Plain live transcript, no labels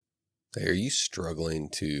Hey, are you struggling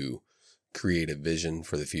to create a vision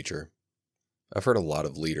for the future? I've heard a lot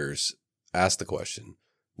of leaders ask the question,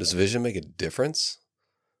 does vision make a difference?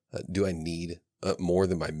 Do I need more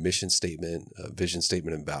than my mission statement, vision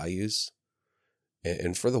statement, and values?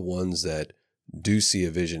 And for the ones that do see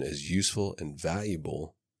a vision as useful and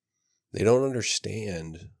valuable, they don't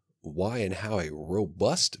understand why and how a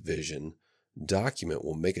robust vision document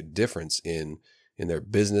will make a difference in their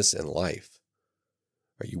business and life.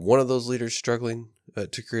 Are you one of those leaders struggling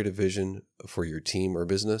to create a vision for your team or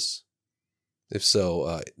business? If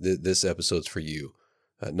so, this episode's for you.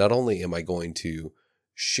 Not only am I going to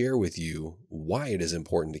share with you why it is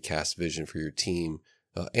important to cast vision for your team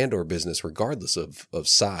and or business, regardless of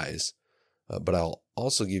size, but I'll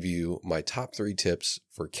also give you my top 3 tips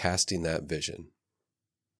for casting that vision.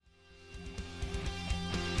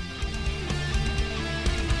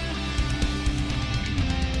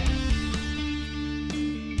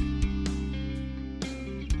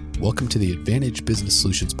 Welcome to the Advantage Business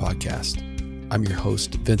Solutions Podcast. I'm your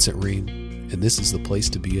host, Vincent Ream, and this is the place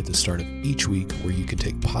to be at the start of each week where you can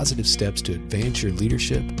take positive steps to advance your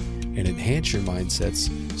leadership and enhance your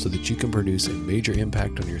mindsets so that you can produce a major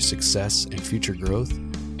impact on your success and future growth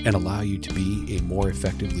and allow you to be a more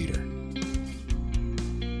effective leader.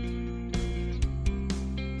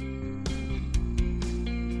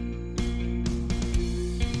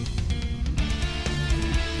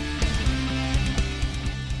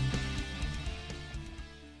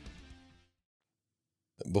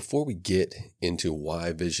 Before we get into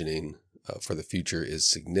why visioning for the future is a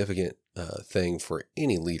significant thing for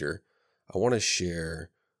any leader, I want to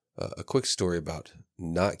share a quick story about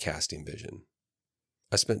not casting vision.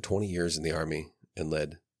 I spent 20 years in the Army and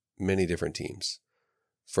led many different teams,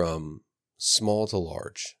 from small to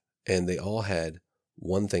large, and they all had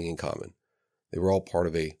one thing in common. They were all part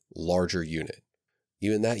of a larger unit.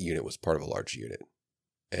 Even that unit was part of a larger unit,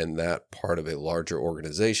 and that part of a larger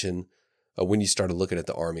organization. When you started looking at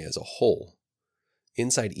the Army as a whole,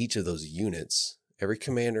 inside each of those units, every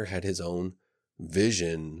commander had his own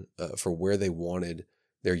vision for where they wanted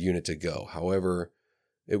their unit to go. However,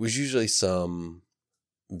 it was usually some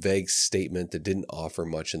vague statement that didn't offer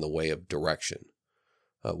much in the way of direction.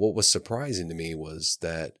 What was surprising to me was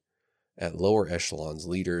that at lower echelons,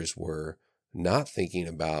 leaders were not thinking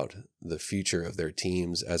about the future of their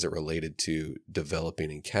teams as it related to developing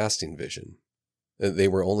and casting vision. They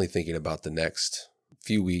were only thinking about the next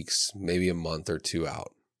few weeks, maybe a month or two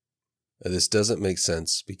out. This doesn't make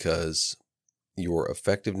sense because your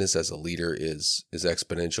effectiveness as a leader is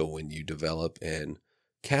exponential when you develop and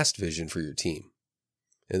cast vision for your team.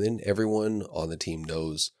 And then everyone on the team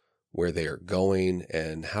knows where they are going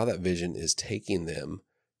and how that vision is taking them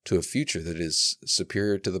to a future that is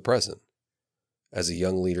superior to the present. As a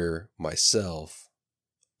young leader myself,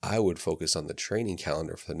 I would focus on the training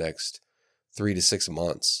calendar for the next 3 to 6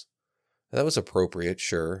 months. And that was appropriate,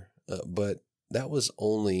 sure, but that was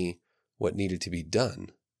only what needed to be done.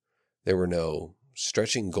 There were no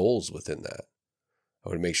stretching goals within that. I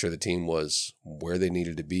would make sure the team was where they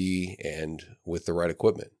needed to be and with the right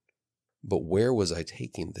equipment. But where was I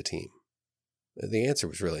taking the team? The answer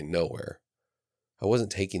was really nowhere. I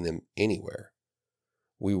wasn't taking them anywhere.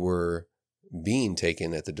 We were being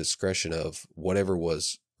taken at the discretion of whatever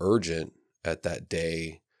was urgent at that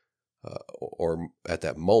day or at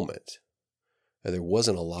that moment. And there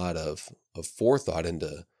wasn't a lot of forethought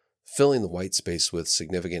into filling the white space with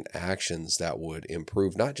significant actions that would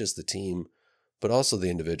improve not just the team, but also the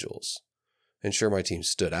individuals. And sure, my team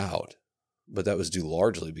stood out, but that was due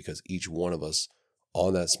largely because each one of us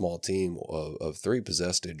on that small team of 3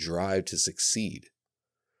 possessed a drive to succeed.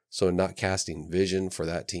 So in not casting vision for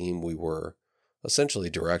that team, we were essentially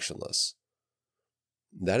directionless.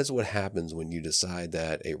 That is what happens when you decide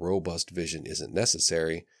that a robust vision isn't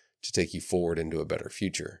necessary to take you forward into a better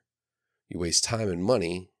future. You waste time and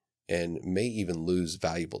money and may even lose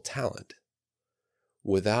valuable talent.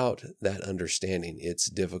 Without that understanding,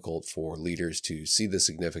 it's difficult for leaders to see the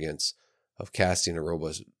significance of casting a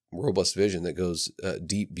robust vision that goes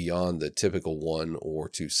deep beyond the typical 1 or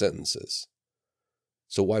 2 sentences.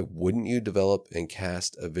 So why wouldn't you develop and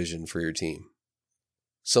cast a vision for your team?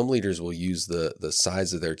 Some leaders will use the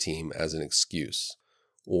size of their team as an excuse,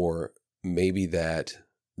 or maybe that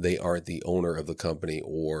they aren't the owner of the company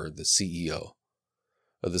or the CEO.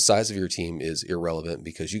 The size of your team is irrelevant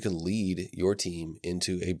because you can lead your team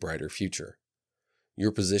into a brighter future.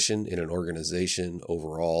 Your position in an organization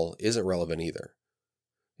overall isn't relevant either.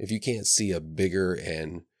 If you can't see a bigger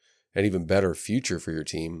and even better future for your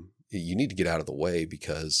team, you need to get out of the way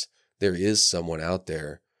because there is someone out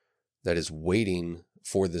there that is waiting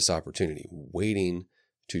for this opportunity, waiting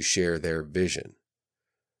to share their vision.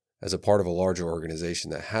 As a part of a larger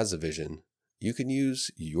organization that has a vision, you can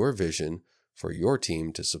use your vision for your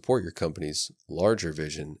team to support your company's larger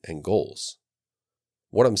vision and goals.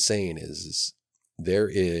 What I'm saying is there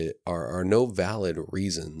are no valid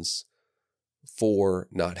reasons for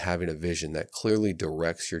not having a vision that clearly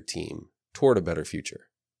directs your team toward a better future.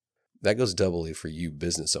 That goes doubly for you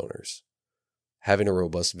business owners. Having a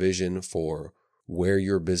robust vision for where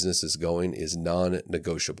your business is going is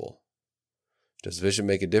non-negotiable. Does vision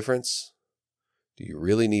make a difference? Do you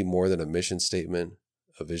really need more than a mission statement,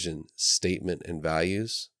 a vision statement, and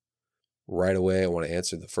values? Right away, I want to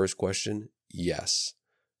answer the first question. Yes,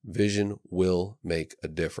 vision will make a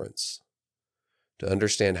difference. To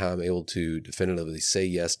understand how I'm able to definitively say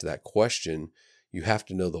yes to that question, you have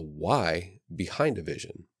to know the why behind a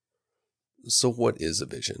vision. So what is a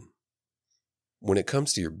vision? When it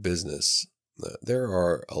comes to your business, there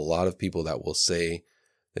are a lot of people that will say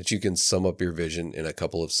that you can sum up your vision in a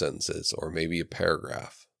couple of sentences or maybe a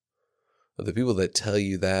paragraph. But the people that tell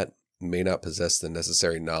you that may not possess the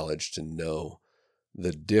necessary knowledge to know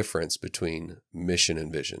the difference between mission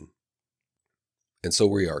and vision. And so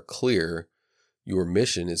we are clear, your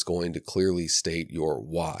mission is going to clearly state your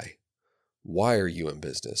why. Why are you in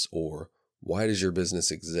business? Or why does your business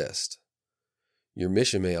exist? Your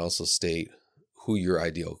mission may also state who your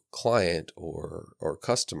ideal client or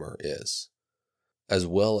customer is, as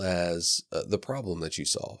well as the problem that you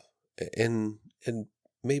solve, and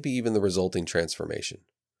maybe even the resulting transformation.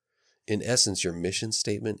 In essence, your mission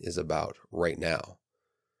statement is about right now.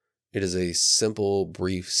 It is a simple,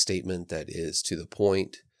 brief statement that is to the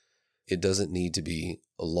point. It doesn't need to be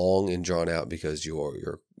long and drawn out because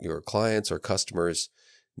your clients or customers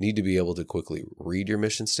need to be able to quickly read your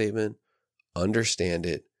mission statement, understand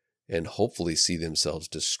it, and hopefully see themselves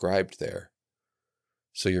described there.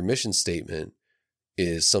 So your mission statement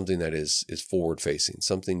is something that is forward-facing,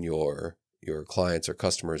 something your clients or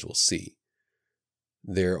customers will see.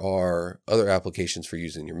 There are other applications for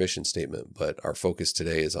using your mission statement, but our focus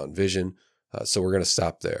today is on vision, so we're going to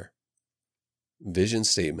stop there. Vision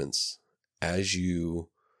statements, as you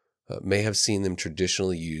may have seen them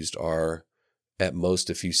traditionally used, are at most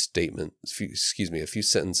a few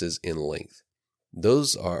sentences in length.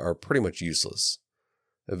 Those are pretty much useless.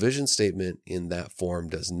 A vision statement in that form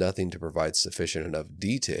does nothing to provide sufficient enough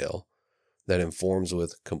detail that informs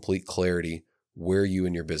with complete clarity where you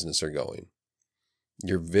and your business are going.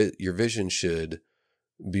 Your vision should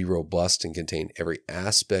be robust and contain every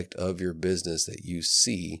aspect of your business that you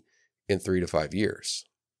see in 3 to 5 years.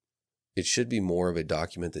 It should be more of a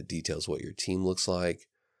document that details what your team looks like,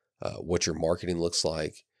 what your marketing looks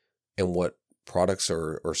like, and what products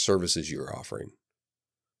or services you're offering.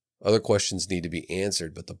 Other questions need to be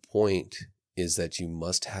answered, but the point is that you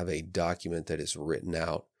must have a document that is written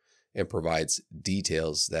out and provides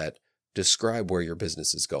details that describe where your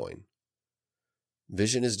business is going.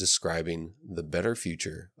 Vision is describing the better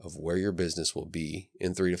future of where your business will be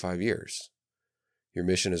in 3 to 5 years. Your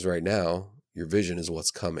mission is right now. Your vision is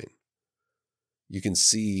what's coming. You can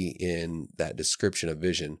see in that description of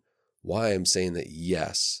vision why I'm saying that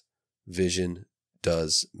yes, vision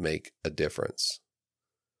does make a difference.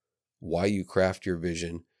 Why you craft your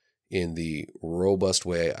vision in the robust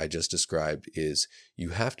way I just described is you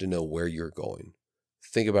have to know where you're going.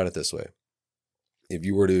 Think about it this way. If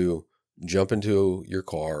you were to jump into your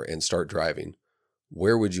car and start driving,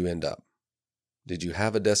 where would you end up? Did you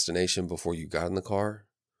have a destination before you got in the car?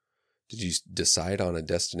 Did you decide on a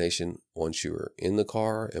destination once you were in the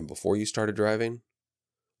car and before you started driving?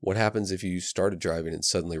 What happens if you started driving and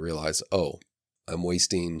suddenly realize, oh, I'm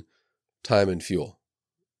wasting time and fuel?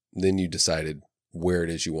 Then you decided where it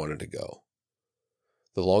is you wanted to go.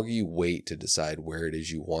 The longer you wait to decide where it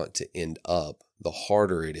is you want to end up, the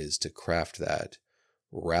harder it is to craft that,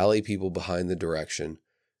 rally people behind the direction,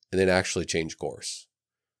 and then actually change course.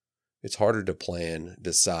 It's harder to plan,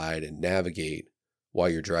 decide, and navigate while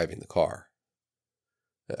you're driving the car.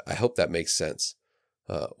 I hope that makes sense.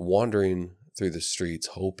 Wandering through the streets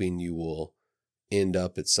hoping you will end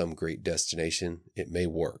up at some great destination, it may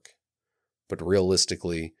work. But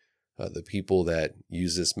realistically, the people that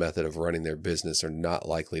use this method of running their business are not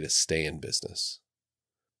likely to stay in business.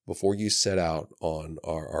 Before you set out on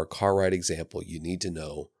our car ride example, you need to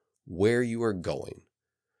know where you are going.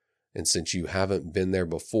 And since you haven't been there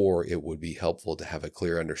before, it would be helpful to have a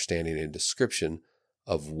clear understanding and description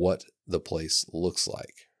of what the place looks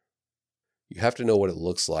like. You have to know what it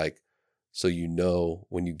looks like so you know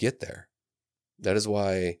when you get there. That is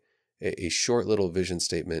why a short little vision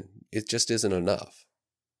statement, it just isn't enough.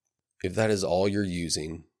 If that is all you're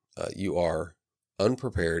using, you are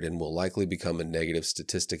unprepared and will likely become a negative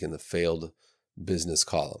statistic in the failed business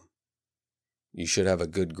column. You should have a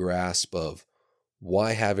good grasp of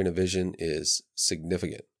why having a vision is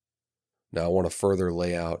significant. Now, I want to further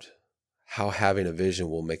lay out how having a vision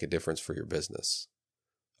will make a difference for your business.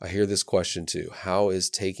 I hear this question too. How is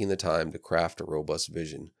taking the time to craft a robust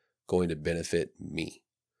vision going to benefit me?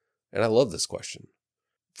 And I love this question.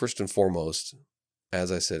 First and foremost,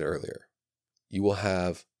 as I said earlier, you will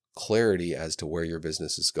have clarity as to where your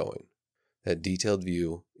business is going. That detailed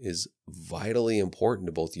view is vitally important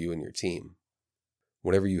to both you and your team.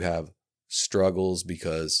 Whenever you have struggles,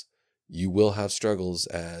 because you will have struggles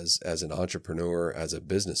as an entrepreneur, as a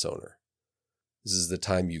business owner, this is the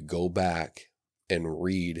time you go back and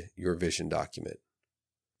read your vision document.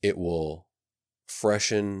 It will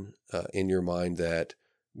freshen in your mind that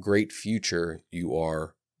great future you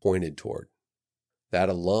are pointed toward. That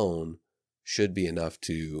alone should be enough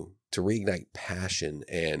to reignite passion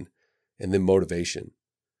and then motivation.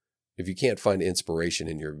 If you can't find inspiration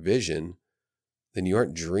in your vision, then you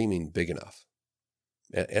aren't dreaming big enough.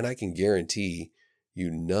 And I can guarantee you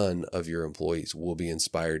none of your employees will be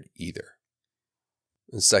inspired either.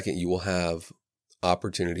 And second, you will have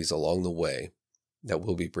opportunities along the way that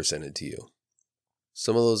will be presented to you.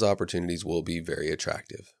 Some of those opportunities will be very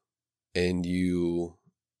attractive, and you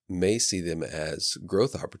may see them as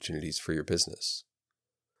growth opportunities for your business.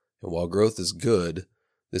 And while growth is good,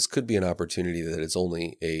 this could be an opportunity that is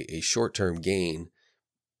only a short-term gain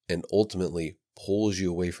and ultimately pulls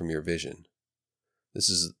you away from your vision. This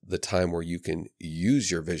is the time where you can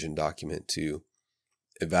use your vision document to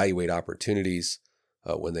evaluate opportunities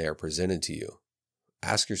when they are presented to you.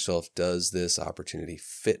 Ask yourself, does this opportunity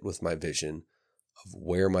fit with my vision of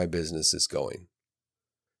where my business is going?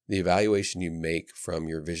 The evaluation you make from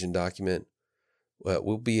your vision document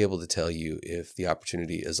will be able to tell you if the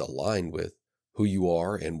opportunity is aligned with who you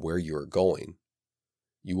are and where you are going.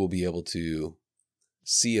 You will be able to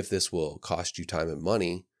see if this will cost you time and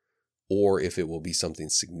money, or if it will be something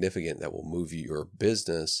significant that will move your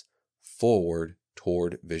business forward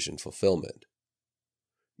toward vision fulfillment.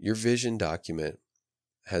 Your vision document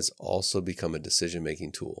has also become a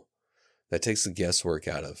decision-making tool that takes the guesswork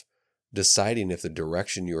out of deciding if the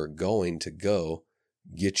direction you are going to go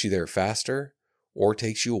gets you there faster or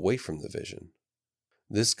takes you away from the vision.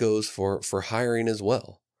 This goes for hiring as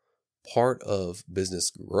well. Part of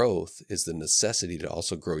business growth is the necessity to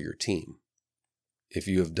also grow your team. If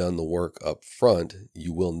you have done the work up front,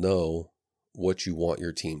 you will know what you want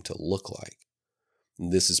your team to look like.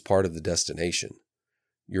 And this is part of the destination.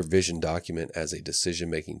 Your vision document as a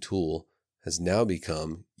decision-making tool has now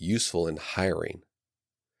become useful in hiring.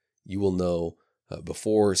 You will know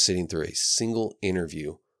before sitting through a single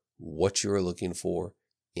interview what you are looking for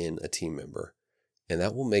in a team member, and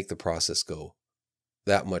that will make the process go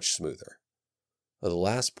that much smoother. The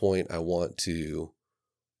last point I want to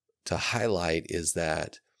highlight is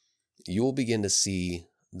that you will begin to see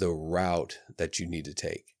the route that you need to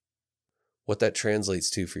take. What that translates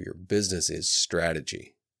to for your business is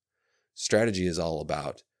strategy. Strategy is all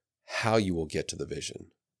about how you will get to the vision.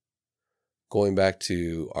 Going back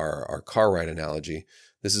to our car ride analogy,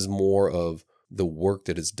 this is more of the work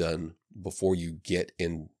that is done before you get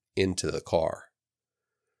into the car.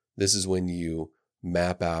 This is when you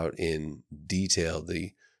map out in detail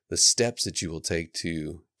the steps that you will take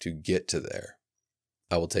to get to there.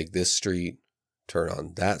 I will take this street, turn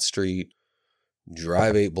on that street,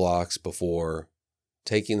 drive 8 blocks before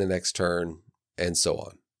taking the next turn, and so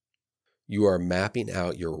on. You are mapping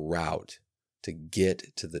out your route to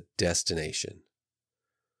get to the destination.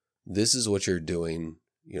 This is what you're doing,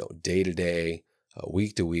 day to day,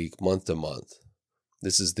 week to week, month to month.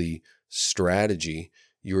 This is the strategy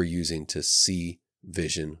you are using to see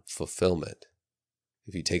vision fulfillment.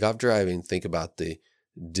 If you take off driving, think about the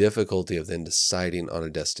difficulty of then deciding on a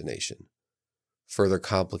destination. Further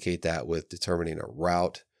complicate that with determining a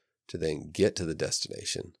route to then get to the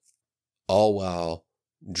destination, all while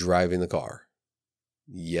driving the car.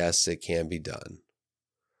 Yes, it can be done.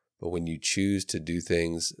 But when you choose to do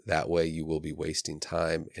things that way, you will be wasting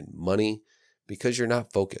time and money because you're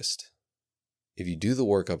not focused. If you do the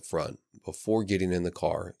work up front before getting in the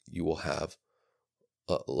car, you will have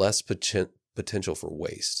less potential for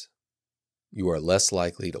waste. You are less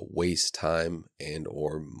likely to waste time and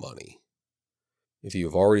or money. If you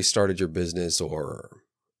have already started your business or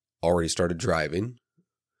already started driving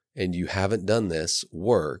and you haven't done this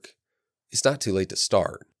work, it's not too late to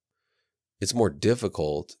start. It's more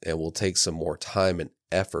difficult and will take some more time and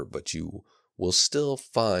effort, but you will still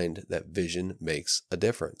find that vision makes a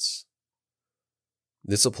difference.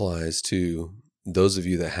 This applies to those of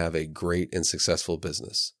you that have a great and successful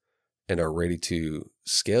business and are ready to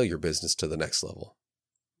scale your business to the next level.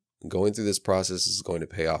 Going through this process is going to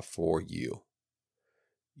pay off for you.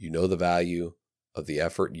 You know the value of the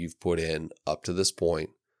effort you've put in up to this point.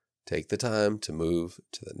 Take the time to move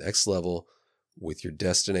to the next level with your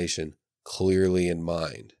destination clearly in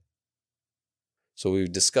mind. So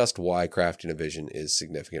we've discussed why crafting a vision is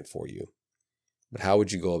significant for you. But how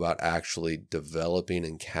would you go about actually developing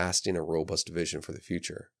and casting a robust vision for the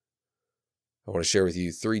future? I want to share with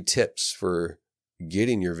you 3 tips for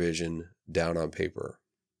getting your vision down on paper.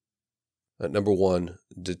 Number 1,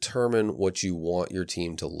 determine what you want your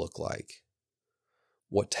team to look like.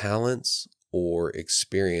 What talents or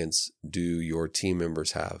experience do your team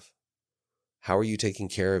members have? How are you taking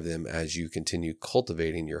care of them as you continue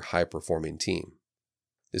cultivating your high-performing team?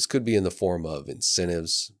 This could be in the form of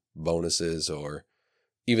incentives, bonuses, or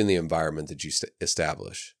even the environment that you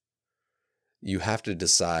establish. You have to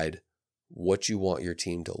decide what you want your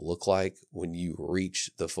team to look like when you reach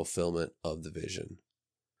the fulfillment of the vision.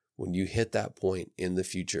 When you hit that point in the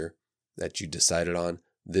future that you decided on,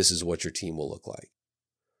 this is what your team will look like.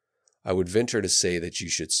 I would venture to say that you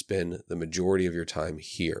should spend the majority of your time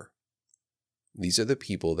here. These are the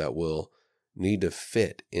people that will need to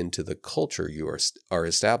fit into the culture you are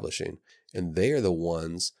establishing, and they are the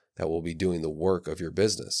ones that will be doing the work of your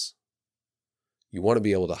business. You want to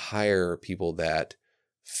be able to hire people that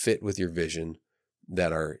fit with your vision,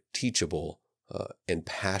 that are teachable and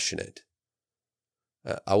passionate.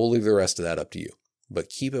 I will leave the rest of that up to you, but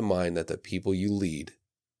keep in mind that the people you lead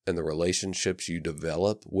and the relationships you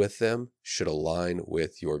develop with them should align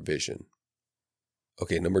with your vision.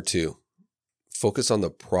 Okay, number 2, focus on the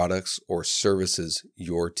products or services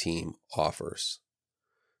your team offers.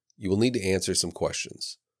 You will need to answer some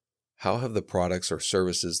questions. How have the products or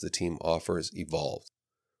services the team offers evolved?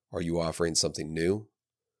 Are you offering something new?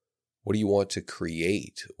 What do you want to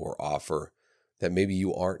create or offer that maybe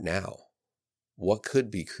you aren't now? What could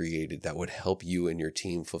be created that would help you and your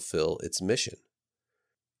team fulfill its mission?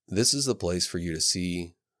 This is the place for you to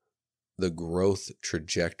see the growth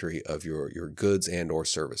trajectory of your goods and or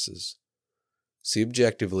services. See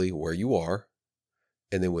objectively where you are,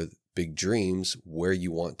 and then with big dreams, where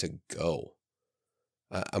you want to go.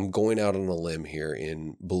 I'm going out on a limb here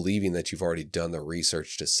in believing that you've already done the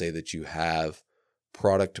research to say that you have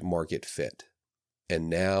product market fit. And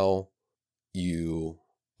now you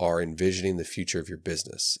are envisioning the future of your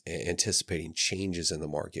business, anticipating changes in the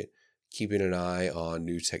market, keeping an eye on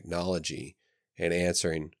new technology, and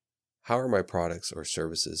answering, how are my products or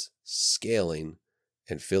services scaling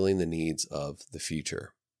and filling the needs of the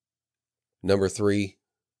future? Number 3,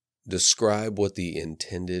 describe what the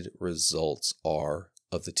intended results are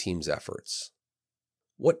of the team's efforts.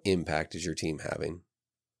 What impact is your team having?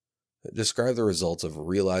 Describe the results of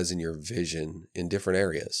realizing your vision in different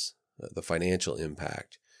areas, the financial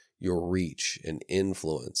impact, your reach and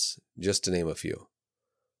influence, just to name a few.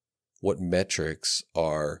 What metrics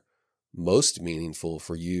are most meaningful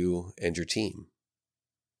for you and your team?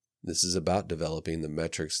 This is about developing the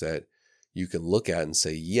metrics that you can look at and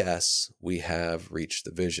say, yes, we have reached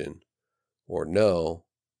the vision, or no,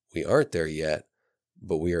 we aren't there yet,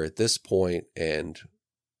 but we are at this point and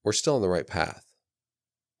we're still on the right path.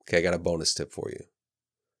 Okay, I got a bonus tip for you,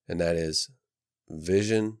 and that is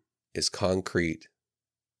vision is concrete,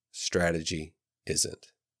 strategy isn't.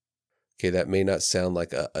 Okay, that may not sound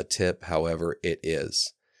like a tip, however, it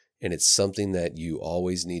is. And it's something that you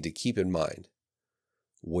always need to keep in mind.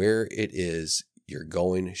 Where it is you're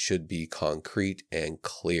going should be concrete and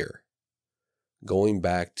clear. Going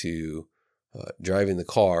back to driving the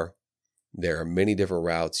car, there are many different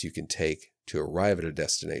routes you can take to arrive at a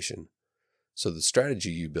destination. So the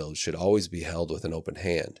strategy you build should always be held with an open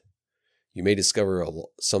hand. You may discover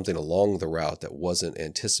something along the route that wasn't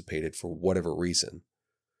anticipated for whatever reason.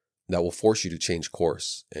 That will force you to change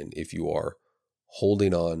course. And if you are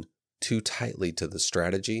holding on too tightly to the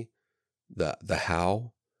strategy, the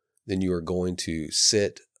how, then you are going to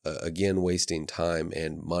sit, again, wasting time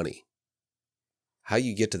and money. How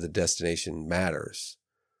you get to the destination matters.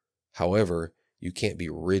 However, you can't be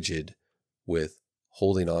rigid with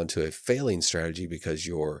holding on to a failing strategy because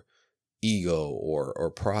your ego or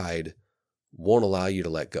pride won't allow you to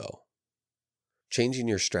let go. Changing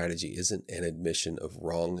your strategy isn't an admission of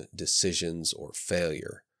wrong decisions or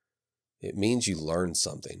failure. It means you learned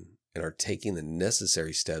something and are taking the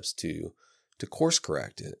necessary steps to course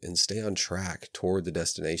correct and stay on track toward the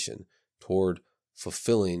destination, toward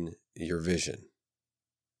fulfilling your vision.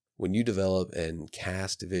 When you develop and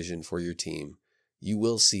cast vision for your team, you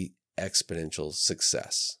will see exponential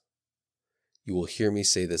success. You will hear me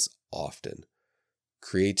say this often,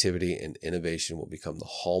 creativity and innovation will become the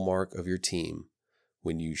hallmark of your team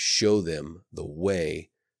when you show them the way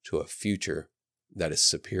to a future that is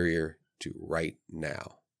superior to right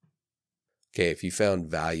now. Okay, if you found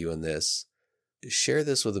value in this, share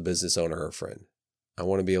this with a business owner or a friend. I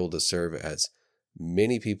want to be able to serve as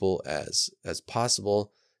many people as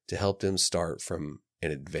possible to help them start from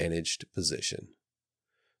an advantaged position.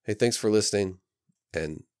 Hey, thanks for listening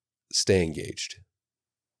and stay engaged.